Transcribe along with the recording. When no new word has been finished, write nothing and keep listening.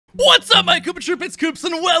What's up, my Koopa Troop? It's Koops,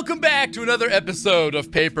 and welcome back to another episode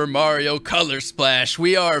of Paper Mario Color Splash.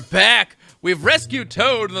 We are back. We've rescued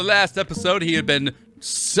Toad in the last episode. He had been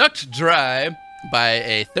sucked dry by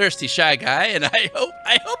a thirsty Shy Guy, and I hope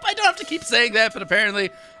I don't have to keep saying that, but apparently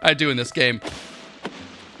I do in this game.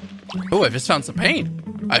 Oh, I just found some paint.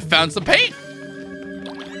 I found some paint.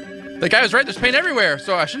 The guy was right, there's paint everywhere,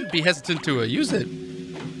 so I shouldn't be hesitant to use it.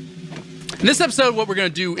 In this episode, what we're gonna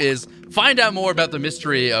do is find out more about the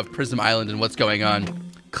mystery of Prism Island and what's going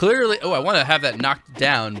on. Clearly, oh, I want to have that knocked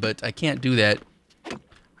down, but I can't do that.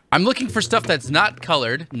 I'm looking for stuff that's not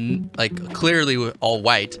colored, like clearly all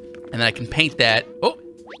white, and then I can paint that. Oh,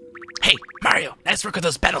 hey, Mario, nice work with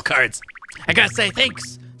those battle cards. I gotta say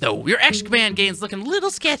thanks, though. Your action command game's looking a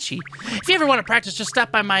little sketchy. If you ever want to practice, just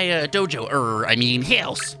stop by my dojo,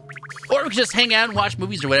 house. Or we can just hang out and watch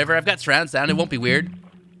movies or whatever. I've got surround sound, it won't be weird.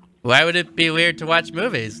 Why would it be weird to watch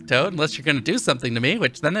movies, Toad? Unless you're gonna do something to me,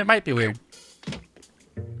 which then it might be weird.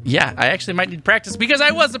 Yeah, I actually might need practice because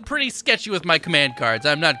I was pretty sketchy with my command cards.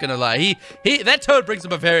 I'm not gonna lie. That Toad brings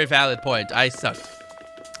up a very valid point. I sucked.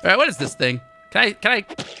 All right, what is this thing? Can I?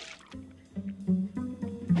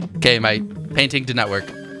 Okay, my painting did not work.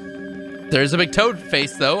 There's a big Toad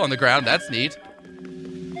face though on the ground. That's neat.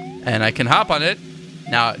 And I can hop on it.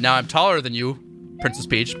 Now I'm taller than you, Princess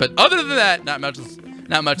Peach. But other than that, not much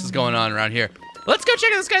is going on around here. Let's go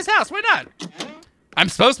check out this guy's house. Why not? I'm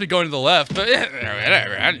supposed to be going to the left, but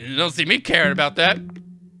whatever. You don't see me caring about that.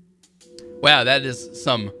 Wow, that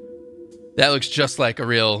looks just like a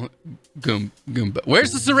real Goomba.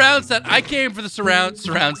 Where's the surround sound? I came for the surround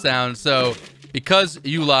sound, so because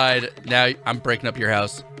you lied, now I'm breaking up your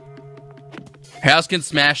house. Your house gets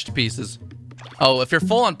smashed to pieces. Oh, if you're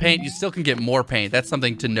full on paint, you still can get more paint. That's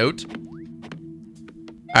something to note.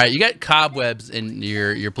 All right, you got cobwebs in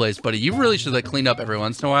your place, buddy. You really should like clean up every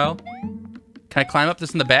once in a while. Can I climb up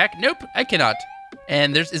this in the back? Nope, I cannot.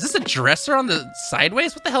 And is this a dresser on the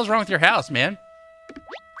sideways? What the hell's wrong with your house, man?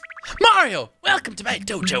 Mario, welcome to my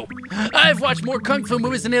dojo. I've watched more Kung Fu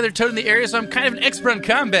movies than any other Toad in the area, so I'm kind of an expert on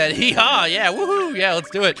combat. Hee-haw, yeah, woohoo, yeah, let's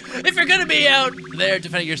do it. If you're gonna be out there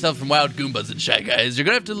defending yourself from wild Goombas and Shy Guys, you're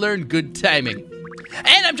gonna have to learn good timing.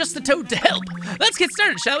 And I'm just the Toad to help. Let's get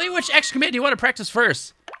started, shall we? Which action command do you want to practice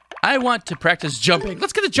first? I want to practice jumping.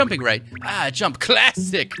 Let's get the jumping right. Jump.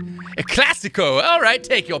 Classic. A classico. All right,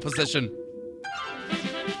 take your position.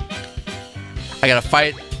 I gotta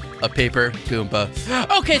fight a paper Goomba.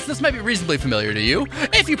 Okay, so this might be reasonably familiar to you.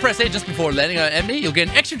 If you press A just before landing on an enemy, you'll get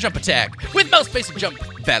an extra jump attack. With most basic jump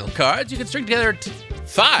battle cards, you can string together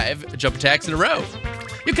 5 jump attacks in a row.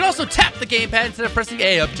 You can also tap the gamepad instead of pressing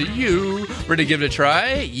A. Up to you. Ready to give it a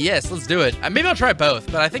try? Yes, let's do it. Maybe I'll try both,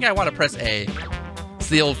 but I think I want to press A. It's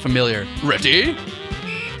the old familiar. Ready?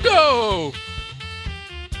 Go!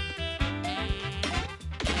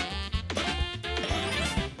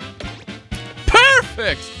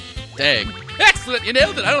 Perfect! Dang. Excellent, you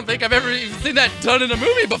nailed it. I don't think I've ever even seen that done in a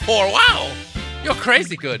movie before. Wow! You're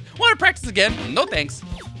crazy good. Want to practice again? No thanks.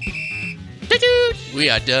 We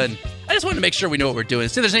are done. I just wanted to make sure we know what we're doing.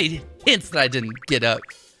 See if there's any hints that I didn't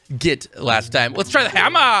get last time. Let's try the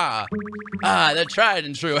hammer. The tried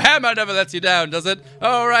and true. Hammer never lets you down, does it?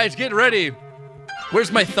 All right, get ready.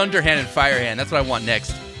 Where's my thunder hand and fire hand? That's what I want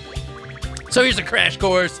next. So here's a crash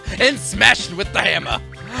course and smash it with the hammer.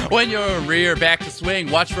 When you're rear back to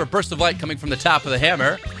swing, watch for a burst of light coming from the top of the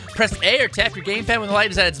hammer. Press A or tap your gamepad when the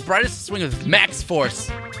light is at its brightest. Swing with max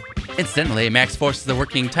force. Incidentally, Max Force is the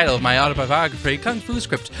working title of my autobiography, Kung Fu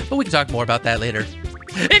script, but we can talk more about that later.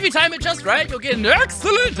 If you time it just right, you'll get an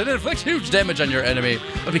excellent and inflict huge damage on your enemy.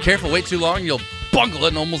 But be careful, wait too long, you'll bungle it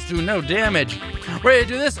and almost do no damage. Ready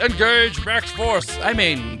to do this? Engage Max Force. I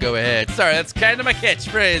mean, go ahead. Sorry, that's kind of my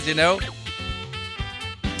catchphrase, you know?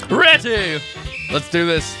 Ready! Let's do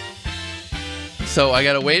this. So I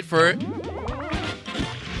gotta wait for it.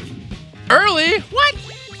 Early? What?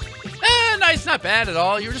 Nice, not bad at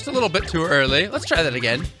all. You're just a little bit too early. Let's try that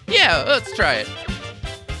again. Yeah, let's try it.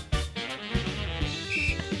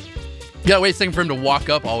 You gotta wait a second for him to walk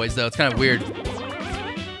up always, though. It's kind of weird.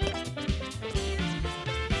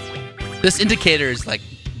 This indicator is like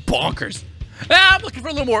bonkers. I'm looking for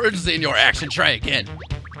a little more urgency in your action. Try again.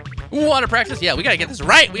 Want to practice? Yeah, we gotta get this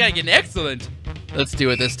right. We gotta get an excellent. Let's do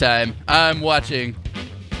it this time. I'm watching.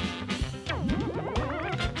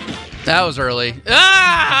 That was early.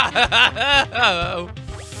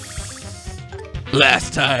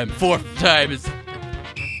 Last time. 4th time is...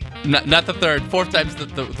 Not the 3rd. 4th time's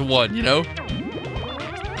the one, you know?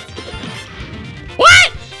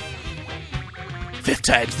 What? 5th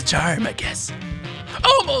time's the charm, I guess.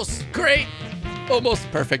 Almost great. Almost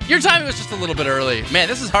perfect. Your timing was just a little bit early. Man,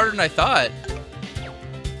 this is harder than I thought.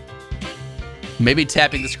 Maybe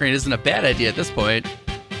tapping the screen isn't a bad idea at this point.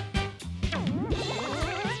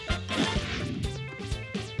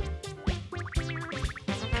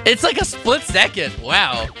 It's like a split second.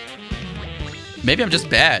 Wow. Maybe I'm just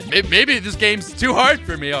bad. Maybe this game's too hard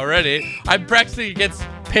for me already. I'm practicing against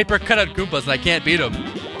paper cutout Goombas and I can't beat them.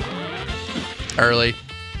 Early.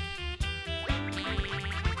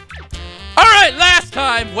 All right, last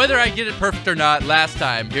time. Whether I get it perfect or not, last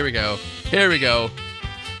time. Here we go. Here we go.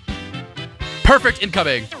 Perfect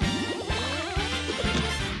incoming.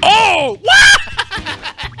 Oh! What?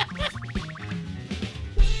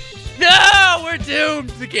 No, we're doomed.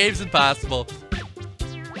 The game's impossible.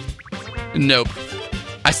 Nope.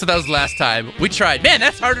 I said that was last time. We tried. Man,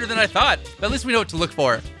 that's harder than I thought. But at least we know what to look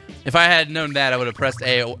for. If I had known that, I would have pressed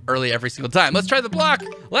A early every single time. Let's try the block.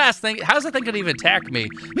 Last thing. How's that thing gonna even attack me?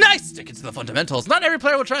 Nice! Sticking to the fundamentals. Not every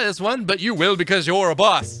player will try this one, but you will because you're a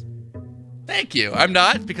boss. Thank you. I'm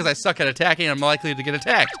not, because I suck at attacking and I'm likely to get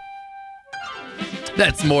attacked.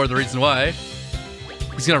 That's more the reason why.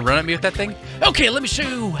 He's gonna run at me with that thing? Okay, let me show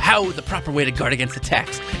you how the proper way to guard against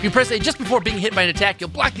attacks. If you press A just before being hit by an attack, you'll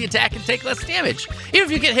block the attack and take less damage. Even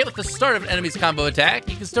if you get hit with the start of an enemy's combo attack,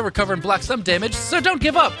 you can still recover and block some damage, so don't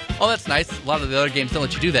give up. Oh, that's nice. A lot of the other games don't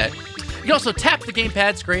let you do that. You can also tap the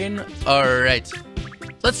gamepad screen. All right,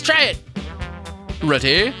 let's try it.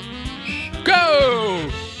 Ready?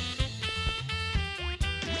 Go!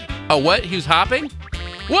 Oh, what? He was hopping?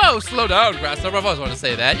 Whoa, slow down, Grasshopper. I've always wanted to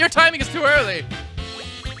say that. Your timing is too early.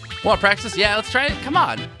 Want to practice? Yeah, let's try it. Come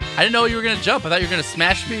on. I didn't know you were going to jump. I thought you were going to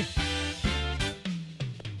smash me.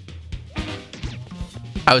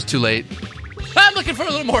 I was too late. I'm looking for a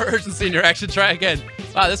little more urgency in your action. Try again.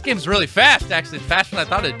 Wow, this game's really fast, actually. Faster than I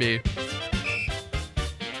thought it'd be.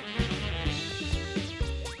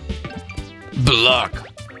 Block.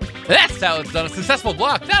 That's how it's done. A successful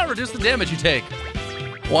block. That'll reduce the damage you take.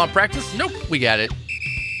 Want practice? Nope, we got it.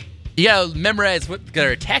 You gotta memorize what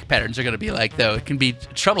their attack patterns are gonna be like, though. It can be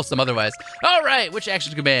troublesome otherwise. All right, which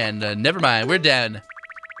action command? Never mind, we're done.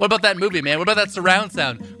 What about that movie, man? What about that surround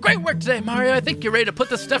sound? Great work today, Mario. I think you're ready to put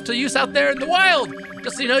this stuff to use out there in the wild.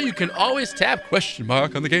 Just so you know, you can always tap question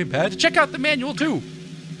mark on the gamepad to check out the manual, too.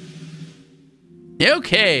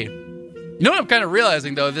 Okay. You know what I'm kind of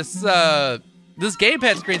realizing, though? This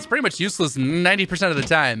gamepad screen's pretty much useless 90% of the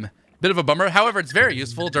time. Bit of a bummer. However, it's very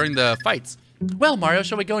useful during the fights. Well, Mario,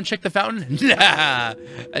 shall we go and check the fountain? Nah.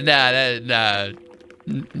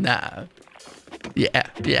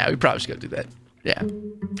 Yeah, we probably should go do that. Yeah.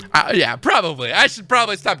 Yeah, probably. I should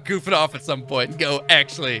probably stop goofing off at some point and go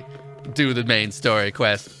actually do the main story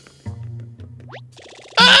quest.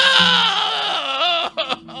 Oh!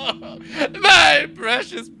 My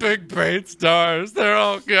precious big brain stars. They're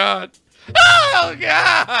all gone. Oh,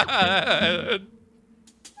 God!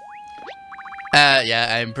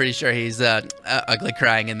 Yeah, I'm pretty sure he's ugly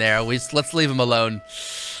crying in there. Let's leave him alone.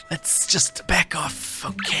 Let's just back off,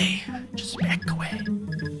 okay? Just back away.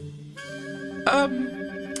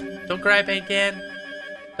 Don't cry, Paint Can.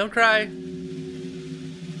 Don't cry.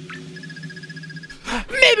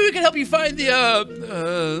 Maybe we can help you find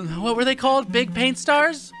the, what were they called? Big paint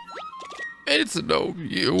stars? It's no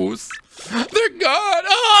use. They're gone.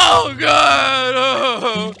 Oh, God.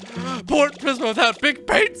 Oh. Port Prisma without big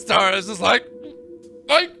paint stars is like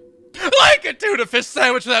a tuna fish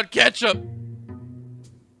sandwich without ketchup.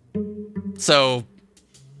 So,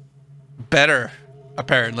 better,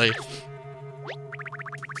 apparently.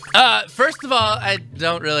 First of all, I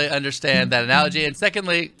don't really understand that analogy, and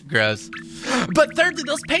secondly, gross. But thirdly,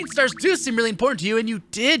 those paint stars do seem really important to you, and you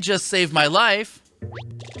did just save my life.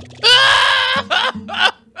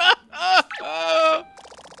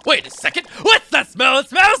 Wait a second, what's that smell? It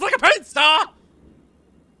smells like a paint star!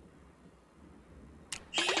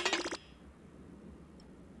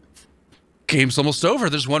 Game's almost over.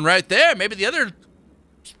 There's one right there. Maybe the other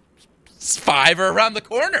 5 are around the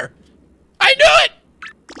corner. I knew it!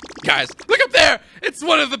 Guys, look up there! It's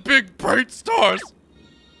one of the big bright stars.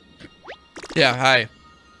 Yeah, hi.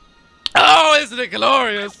 Oh, isn't it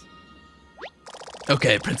glorious?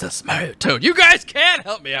 Okay, Princess, Mario, Toad, you guys can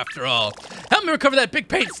help me after all. Help me recover that big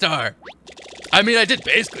paint star. I mean, I did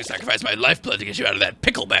basically sacrifice my lifeblood to get you out of that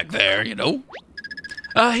pickle back there, you know?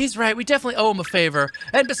 He's right. We definitely owe him a favor.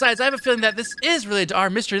 And besides, I have a feeling that this is related to our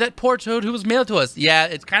mystery, that poor Toad who was mailed to us. Yeah,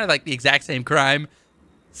 it's kind of like the exact same crime.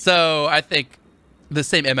 So I think the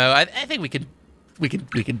same MO. I think we can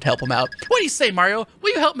help him out. What do you say, Mario?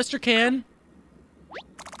 Will you help Mr. Can?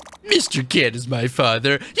 Mr. Can is my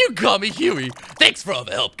father. You can call me Huey. Thanks for all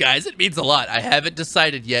the help, guys. It means a lot. I haven't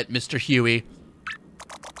decided yet, Mr. Huey.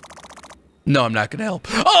 No, I'm not gonna help.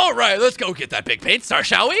 All right, let's go get that big paint star,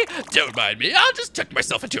 shall we? Don't mind me. I'll just tuck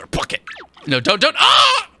myself into your pocket. No, don't.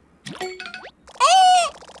 Ah! Oh!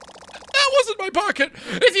 That wasn't my pocket.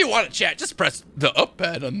 If you want to chat, just press the up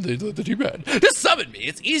pad on the D-pad. Just summon me.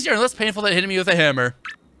 It's easier and less painful than hitting me with a hammer.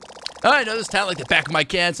 I know this town like the back of my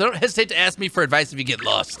can, so don't hesitate to ask me for advice if you get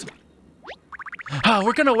lost.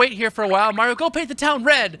 We're gonna wait here for a while. Mario, go paint the town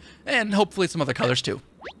red. And hopefully some other colors too.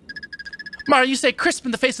 Mario, you stay crisp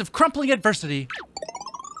in the face of crumpling adversity.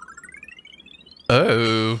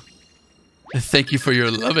 Oh. Thank you for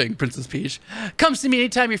your loving, Princess Peach. Come see me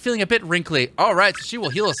anytime you're feeling a bit wrinkly. All right, so she will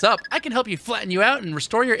heal us up. I can help you flatten you out and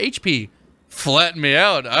restore your HP. Flatten me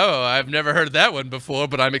out? Oh, I've never heard that one before,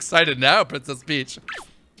 but I'm excited now, Princess Peach.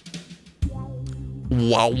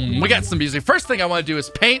 Wow, we got some music. First thing I want to do is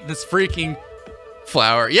paint this freaking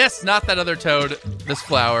flower. Yes, not that other toad. This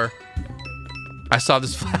flower. I saw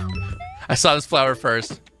this flower. I saw this flower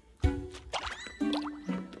first.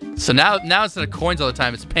 So now instead of coins all the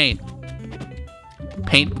time, it's paint.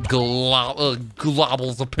 Paint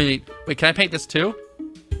globbles of paint. Wait, can I paint this too?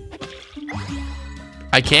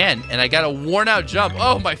 I can, and I got a worn out jump.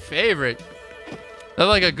 Oh, my favorite. That's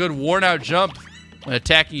like a good worn out jump when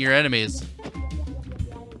attacking your enemies.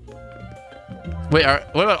 Wait,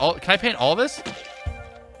 what about all? Can I paint all this?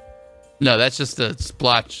 No, that's just a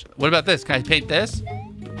splotch. What about this? Can I paint this?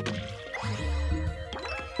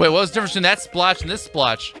 Wait, what was the difference between that splotch and this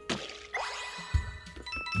splotch?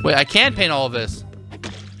 Wait, I can paint all of this.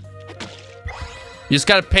 You just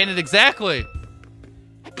gotta paint it exactly.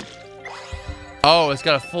 Oh, it's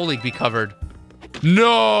gotta fully be covered.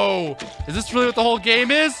 No! Is this really what the whole game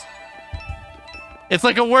is? It's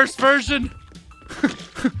like a worse version.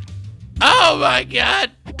 Oh my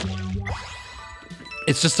god!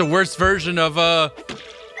 It's just a worse version of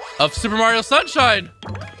Super Mario Sunshine.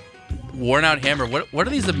 Worn out hammer. What are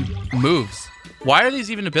these moves? Why are these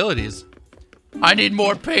even abilities? I need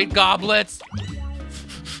more paint goblets.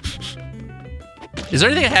 Is there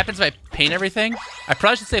anything that happens if I paint everything? I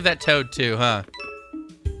probably should save that toad too, huh?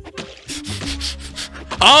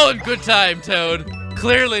 All in good time, Toad.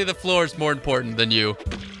 Clearly the floor is more important than you.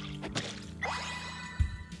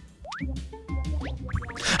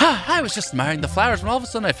 I was just admiring the flowers when all of a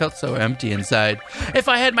sudden I felt so empty inside. If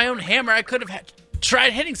I had my own hammer, I could have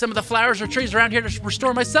tried hitting some of the flowers or trees around here to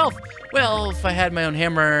restore myself. Well, if I had my own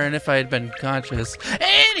hammer and if I had been conscious.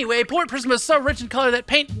 Anyway, Port Prism is so rich in color that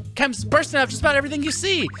paint comes bursting out of just about everything you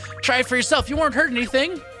see. Try it for yourself. You weren't hurting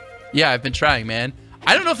anything. Yeah, I've been trying, man.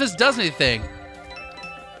 I don't know if this does anything.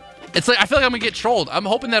 It's like, I feel like I'm gonna get trolled. I'm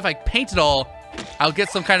hoping that if I paint it all, I'll get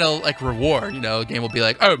some kind of like reward. You know, the game will be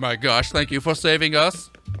like, oh my gosh, thank you for saving us.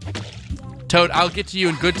 Toad, I'll get to you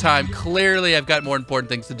in good time. Clearly, I've got more important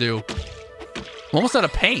things to do. I'm almost out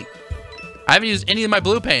of paint. I haven't used any of my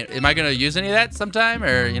blue paint. Am I gonna use any of that sometime,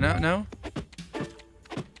 or you know, no?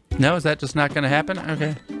 No, is that just not gonna happen?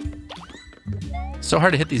 Okay. So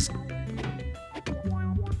hard to hit these.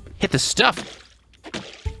 Hit the stuff.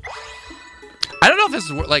 I don't know if this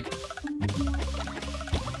is like.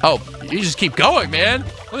 Oh, you just keep going, man.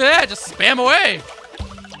 Look at that, just spam away.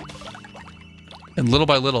 And little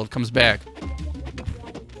by little, it comes back.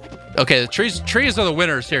 Okay, the trees are the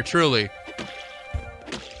winners here, truly.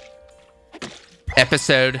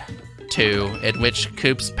 Episode 2, in which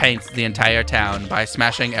Koops paints the entire town by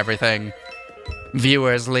smashing everything.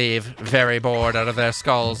 Viewers leave very bored out of their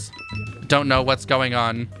skulls. Don't know what's going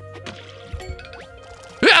on.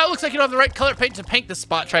 Yeah, it looks like you don't have the right color paint to paint this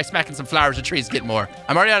spot. Try smacking some flowers and trees, get more.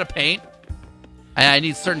 I'm already out of paint. And I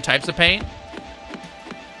need certain types of paint.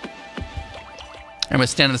 I'm gonna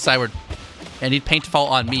stand on the side where I need paint to fall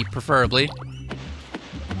on me, preferably.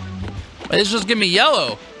 But it's just give me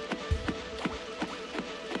yellow.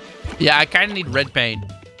 Yeah, I kind of need red paint.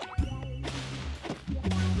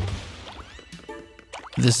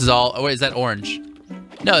 This is all, oh wait, is that orange?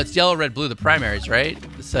 No, it's yellow, red, blue, the primaries, right?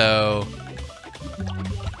 So.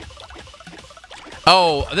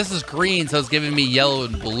 Oh, this is green, so it's giving me yellow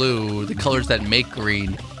and blue, the colors that make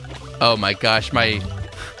green. Oh my gosh,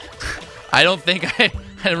 I don't think I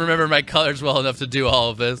remember my colors well enough to do all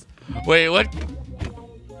of this. Wait, what?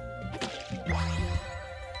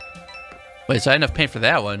 Wait, so I had enough paint for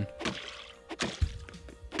that one.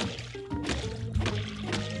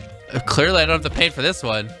 Clearly, I don't have to paint for this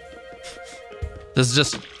one. This is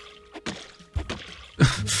just...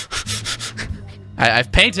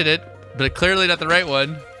 I've painted it, but clearly not the right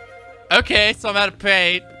one. Okay, so I'm out of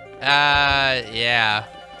paint. Yeah.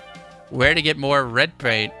 Where to get more red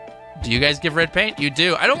paint? Do you guys give red paint? You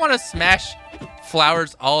do. I don't want to smash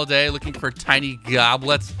flowers all day looking for tiny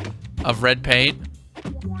goblets of red paint.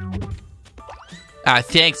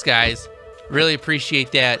 Thanks, guys. Really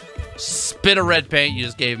appreciate that spit of red paint you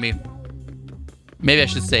just gave me. Maybe I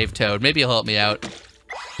should save Toad. Maybe he'll help me out.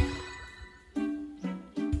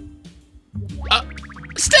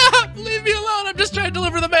 Stop! Leave me alone. I'm just trying to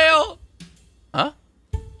deliver the mail. Huh?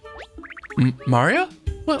 Mario?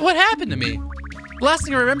 What happened to me? The last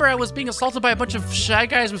thing I remember, I was being assaulted by a bunch of shy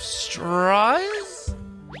guys with straws?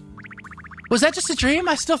 Was that just a dream?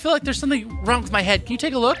 I still feel like there's something wrong with my head. Can you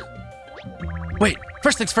take a look? Wait,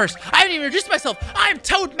 first things first. I haven't even introduced myself. I'm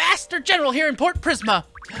Toad Master General here in Port Prisma.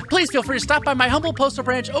 Please feel free to stop by my humble postal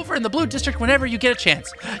branch over in the Blue District whenever you get a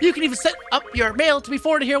chance. You can even set up your mail to be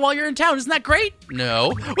forwarded here while you're in town. Isn't that great?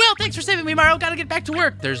 No. Well, thanks for saving me, Mario. Gotta get back to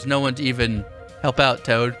work. There's no one to even help out,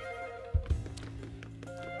 Toad.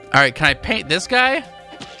 All right, can I paint this guy?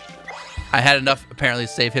 I had enough, apparently,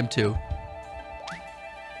 to save him too.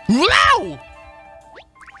 Wow!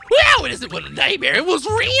 Wow, it isn't what a nightmare. It was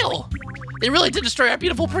real. They really did destroy our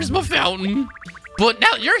beautiful Prisma fountain. But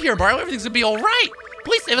now that you're here, Mario, everything's gonna be all right.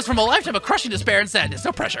 Please save us from a lifetime of crushing despair and sadness.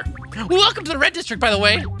 No pressure. Welcome to the Red District, by the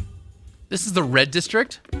way. This is the Red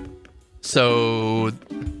District. So,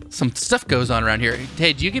 some stuff goes on around here.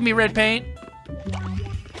 Hey, do you give me red paint?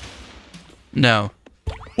 No.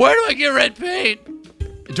 Where do I get red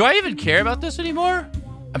paint? Do I even care about this anymore?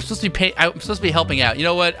 I'm supposed to be helping out. You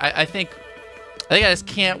know what? I think I just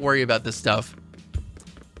can't worry about this stuff.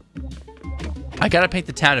 I gotta paint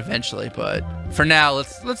the town eventually, but for now,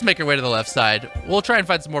 let's make our way to the left side. We'll try and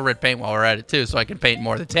find some more red paint while we're at it too, so I can paint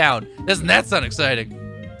more of the town. Doesn't that sound exciting?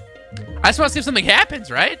 I just want to see if something happens,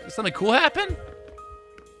 right? Does something cool happen?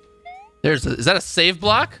 Is that a save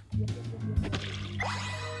block?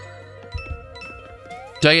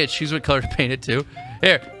 Do I get to choose what color to paint it to?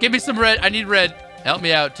 Here, give me some red. I need red. Help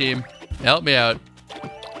me out, team. Help me out.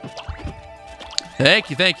 Thank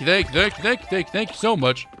you so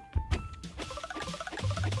much.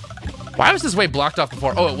 Why was this way blocked off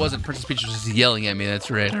before? Oh, it wasn't. Princess Peach was just yelling at me.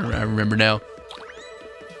 That's right. I remember now.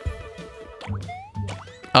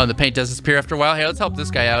 Oh, and the paint does disappear after a while. Hey, let's help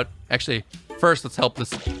this guy out. Actually, first, let's help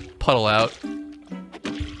this puddle out.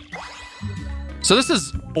 So this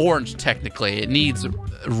is orange, technically. It needs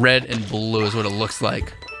red and blue is what it looks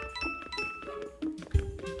like.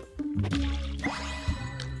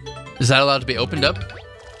 Is that allowed to be opened up?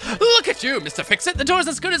 Look at you, Mr. Fix-It. The door's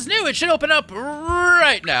as good as new. It should open up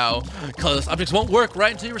right now. Colorless objects won't work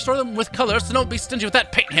right until you restore them with color, so don't be stingy with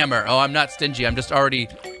that paint hammer. Oh, I'm not stingy. I'm just already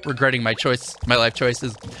regretting my life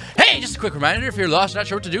choices. Hey, just a quick reminder, if you're lost, not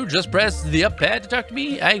sure what to do, just press the up pad to talk to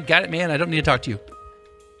me. I got it, man. I don't need to talk to you.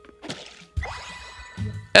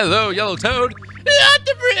 Hello, Yellow Toad. Not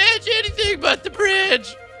the bridge. Anything but the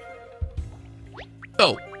bridge.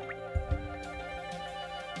 Oh.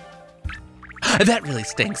 That really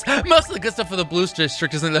stinks. Most of the good stuff for the Blue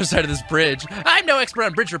District is on the other side of this bridge. I'm no expert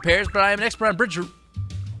on bridge repairs, but I am an expert on bridge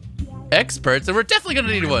experts, and we're definitely gonna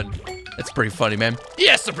need one. That's pretty funny, man.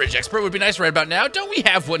 Yes, a bridge expert would be nice right about now. Don't we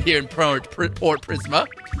have one here in Port Prisma?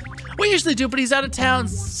 We usually do, but he's out of town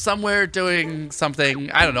somewhere doing something.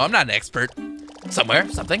 I don't know. I'm not an expert. Somewhere,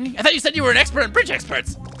 something. I thought you said you were an expert on bridge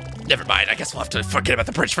experts. Never mind. I guess we'll have to forget about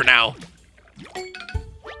the bridge for now.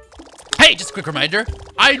 Hey, just a quick reminder.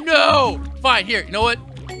 I know! Fine, here, you know what?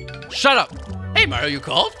 Shut up. Hey, Mario, you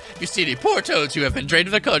called? If you see any poor toads who have been drained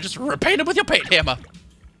of their color, just repaint them with your paint hammer.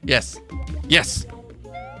 Yes. Yes.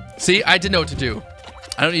 See, I didn't know what to do.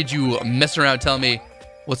 I don't need you messing around telling me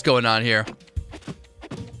what's going on here.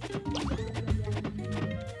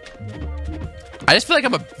 I just feel like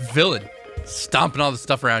I'm a villain, stomping all the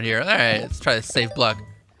stuff around here. All right, let's try to save block.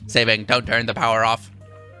 Saving, don't turn the power off.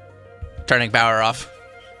 Turning power off.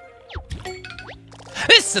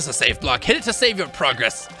 This is a save block. Hit it to save your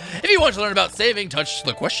progress. If you want to learn about saving, touch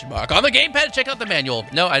the question mark on the gamepad and check out the manual.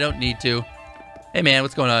 No, I don't need to. Hey, man,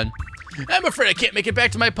 what's going on? I'm afraid I can't make it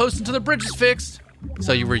back to my post until the bridge is fixed.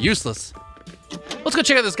 So you were useless. Let's go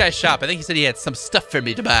check out this guy's shop. I think he said he had some stuff for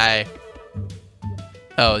me to buy.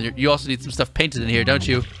 Oh, you also need some stuff painted in here, don't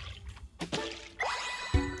you?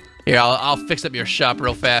 Here, I'll fix up your shop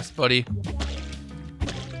real fast, buddy.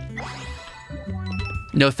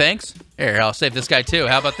 No thanks? Here, I'll save this guy too.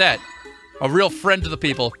 How about that? A real friend to the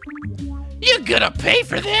people. You gonna pay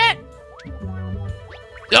for that?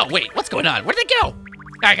 Oh, wait, what's going on? Where'd they go?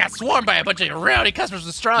 I got swarmed by a bunch of rowdy customers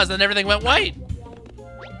with straws and everything went white.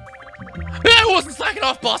 I wasn't slacking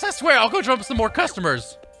off, boss. I swear, I'll go drum up some more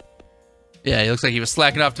customers. Yeah, he looks like he was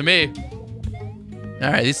slacking off to me.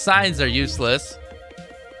 All right, these signs are useless.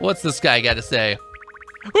 What's this guy got to say?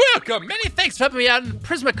 Welcome. Many thanks for helping me out.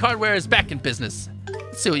 Prisma Hardware is back in business.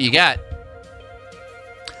 Let's see what you got.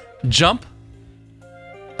 Jump.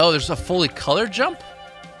 Oh, there's a fully colored jump?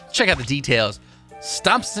 Check out the details.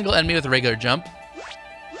 Stomp a single enemy with a regular jump.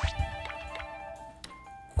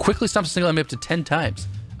 Quickly stomps a single enemy up to 10 times.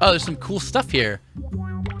 Oh, there's some cool stuff here.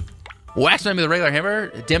 Whacks an enemy with a regular hammer.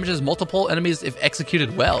 It damages multiple enemies if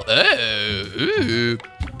executed well. Oh, ooh.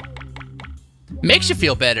 Makes you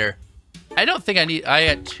feel better. I don't think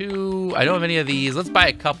I got 2. I don't have any of these. Let's buy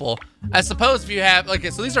a couple. I suppose if you have, like,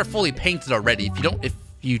 so these are fully painted already. If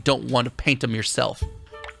you don't want to paint them yourself.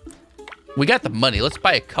 We got the money. Let's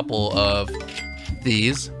buy a couple of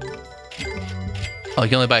these. Oh, you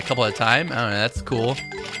can only buy a couple at a time? I don't know, that's cool.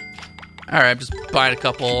 All right, I'm just buying a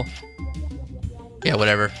couple. Yeah,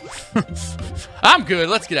 whatever. I'm good,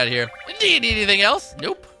 let's get out of here. Do you need anything else?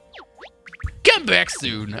 Nope. Come back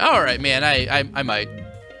soon. All right, man, I might.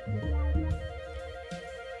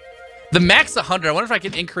 The max 100, I wonder if I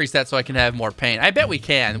can increase that so I can have more paint. I bet we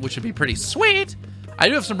can, which would be pretty sweet. I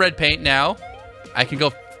do have some red paint now. I can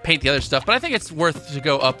go paint the other stuff, but I think it's worth to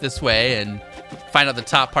go up this way and find out the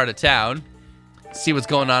top part of town. See what's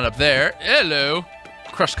going on up there. Hello.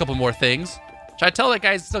 Crush a couple more things. Should I tell that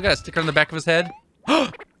guy he's still got a sticker on the back of his head?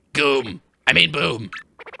 Goom. I mean boom.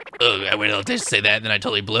 Ugh, I waited to say that and then I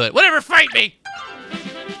totally blew it. Whatever, fight me!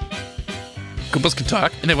 Goombas can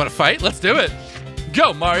talk and they want to fight? Let's do it.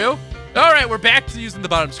 Go, Mario. All right, we're back to using the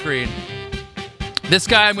bottom screen. This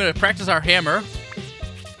guy, I'm going to practice our hammer.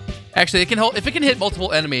 Actually, it can hold, if it can hit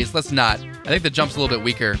multiple enemies, let's not. I think the jump's a little bit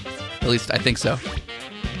weaker. At least I think so.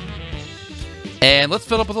 And let's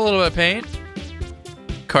fill up with a little bit of paint.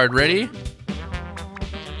 Card ready.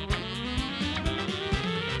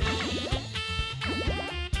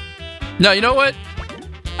 No, you know what?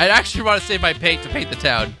 I actually want to save my paint to paint the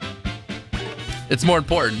town. It's more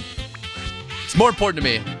important. It's more important to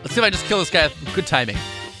me. Let's see if I just kill this guy with good timing.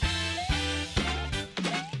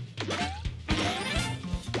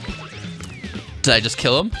 Did I just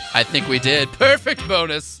kill him? I think we did. Perfect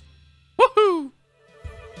bonus. Woohoo!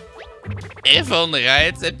 If only I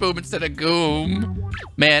had said boom instead of goom.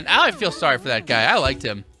 Man, I feel sorry for that guy. I liked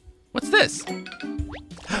him. What's this?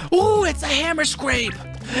 Ooh, it's a hammer scrape.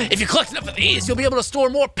 If you collect enough of these, you'll be able to store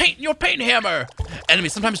more paint in your paint hammer.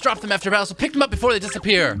 Enemies sometimes drop them after battle, so pick them up before they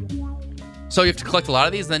disappear. So you have to collect a lot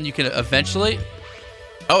of these, and then you can eventually...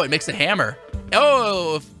 Oh, it makes a hammer.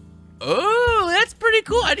 Oh, that's pretty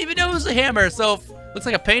cool. I didn't even know it was a hammer. So, looks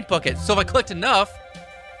like a paint bucket. So if I collect enough,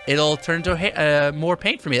 it'll turn into more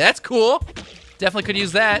paint for me. That's cool. Definitely could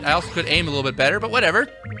use that. I also could aim a little bit better, but whatever.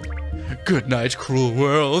 Good night, cruel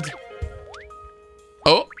world.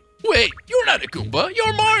 Oh, wait, you're not a Goomba.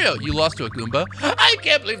 You're Mario. You lost to a Goomba. I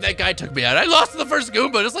can't believe that guy took me out. I lost to the first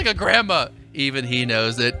Goomba, just like a grandma. Even he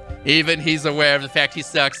knows it. Even he's aware of the fact he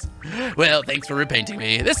sucks. Well, thanks for repainting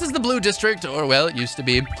me. This is the Blue District, or well, it used to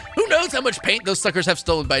be. Who knows how much paint those suckers have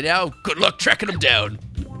stolen by now? Good luck tracking them down.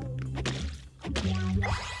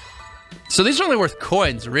 So these are only worth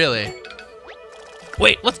coins, really.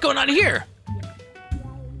 Wait, what's going on here?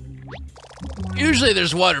 Usually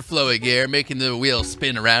there's water flowing here, making the wheel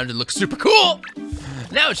spin around and look super cool.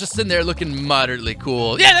 Now it's just sitting there looking moderately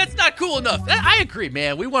cool. Yeah, that's not cool enough. I agree,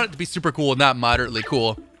 man. We want it to be super cool, not moderately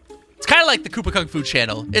cool. It's kind of like the KoopaKungFu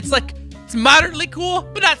channel. It's like, it's moderately cool,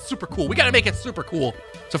 but not super cool. We gotta make it super cool.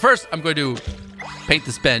 So first, I'm going to paint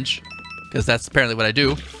this bench, because that's apparently what I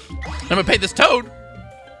do. I'm gonna paint this toad.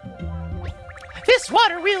 This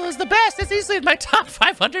water wheel is the best. It's easily in my top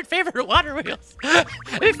 500 favorite water wheels.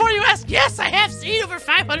 Before you ask, yes, I have seen over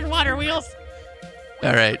 500 water wheels.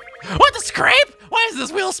 All right. What, the scrape? Why is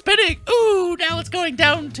this wheel spinning? Ooh, now it's going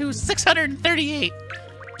down to 638.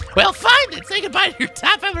 Well, fine then. Say goodbye to your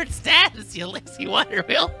top 500 status, you lazy water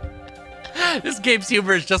wheel. This game's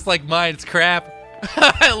humor is just like mine. It's crap.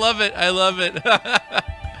 I love it. I love it.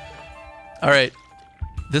 All right.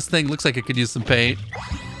 This thing looks like it could use some paint.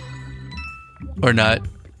 Or not.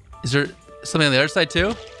 Is there something on the other side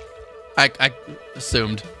too? I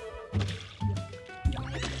assumed.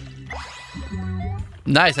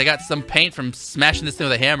 Nice, I got some paint from smashing this thing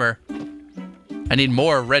with a hammer. I need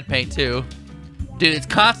more red paint too. Dude, it's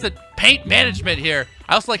constant paint management here.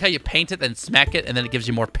 I also like how you paint it, then smack it, and then it gives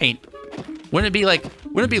you more paint. Wouldn't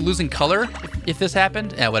it be losing color if this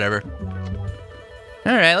happened? Yeah, whatever.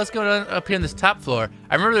 All right, let's go up here on this top floor.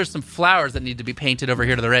 I remember there's some flowers that need to be painted over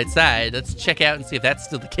here to the right side. Let's check out and see if that's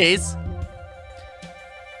still the case.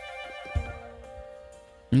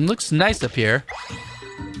 It looks nice up here.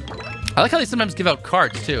 I like how they sometimes give out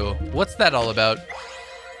cards too. What's that all about?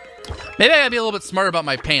 Maybe I gotta be a little bit smarter about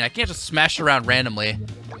my paint. I can't just smash around randomly.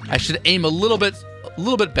 I should aim a little bit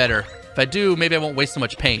better. If I do, maybe I won't waste so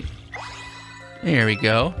much paint. There we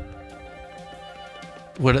go.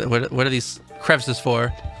 What are these crevices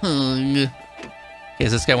for? Okay,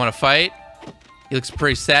 does this guy want to fight? He looks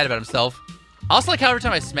pretty sad about himself. I also like how every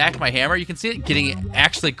time I smack my hammer, you can see it getting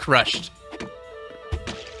actually crushed.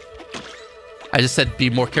 I just said be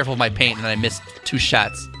more careful with my paint, and I missed 2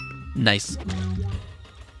 shots. Nice.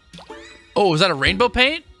 Oh, is that a rainbow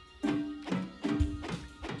paint?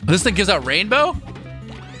 This thing gives out rainbow?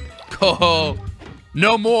 Oh,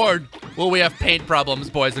 no more will we have paint problems,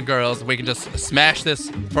 boys and girls. We can just smash this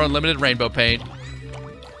for unlimited rainbow paint.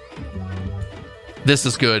 This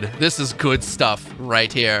is good. This is good stuff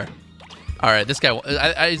right here. All right, this guy,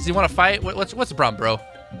 does he want to fight? What's the problem, bro?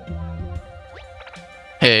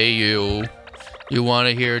 Hey, you. You want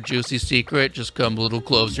to hear a juicy secret? Just come a little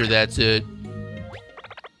closer, that's it.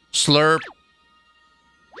 Slurp.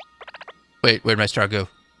 Wait, where'd my straw go?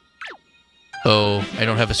 Oh, I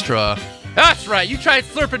don't have a straw. That's right, you tried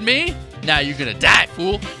slurping me? Now you're gonna die,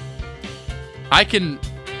 fool. I can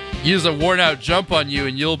use a worn out jump on you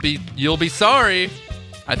and you'll be sorry.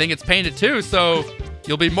 I think it's painted too, so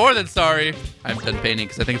you'll be more than sorry. I'm done painting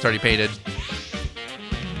because I think it's already painted.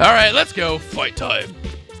 All right, let's go. Fight time.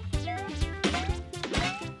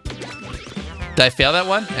 Did I fail that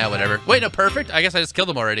one? Yeah, whatever. Wait, no, perfect? I guess I just killed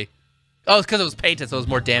him already. Oh, it's because it was painted, so it was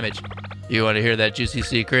more damage. You want to hear that juicy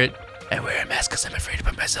secret? I wear a mask because I'm afraid to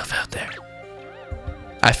put myself out there.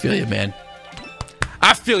 I feel you, man.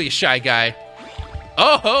 I feel you, shy guy.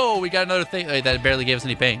 Oh, ho, we got another thing. Wait, that barely gave us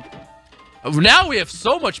any paint. Now we have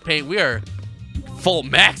so much paint. We are full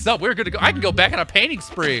maxed up. We're good to go. I can go back on a painting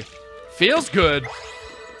spree. Feels good.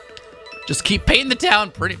 Just keep painting the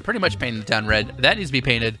town. Pretty much painting the town red. That needs to be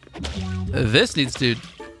painted. This needs to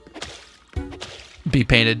be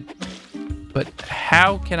painted. But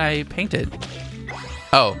how can I paint it?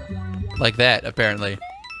 Oh, like that, apparently.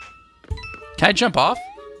 Can I jump off?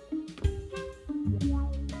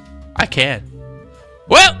 I can.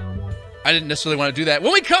 Well, I didn't necessarily want to do that.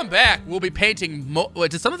 When we come back, we'll be painting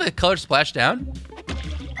Wait, did some of the colors splash down?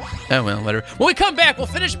 Oh, well, whatever. When we come back, we'll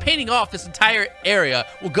finish painting off this entire area.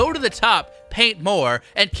 We'll go to the top, paint more,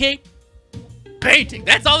 and keep painting.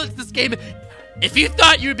 That's all this game is. If you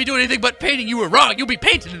thought you would be doing anything but painting, you were wrong. You'll be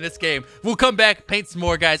painting in this game. We'll come back, paint some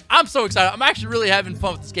more, guys. I'm so excited. I'm actually really having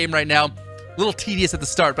fun with this game right now. A little tedious at the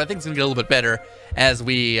start, but I think it's going to get a little bit better as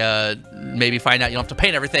we maybe find out you don't have to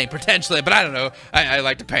paint everything, potentially. But I don't know. I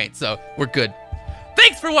like to paint, so we're good.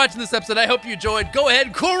 Thanks for watching this episode. I hope you enjoyed. Go ahead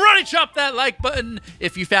and karate chop that like button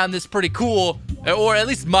if you found this pretty cool, or at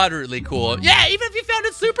least moderately cool. Yeah, even if you found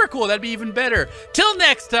it super cool, that'd be even better. Till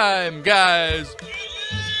next time, guys.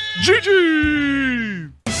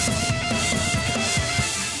 GG!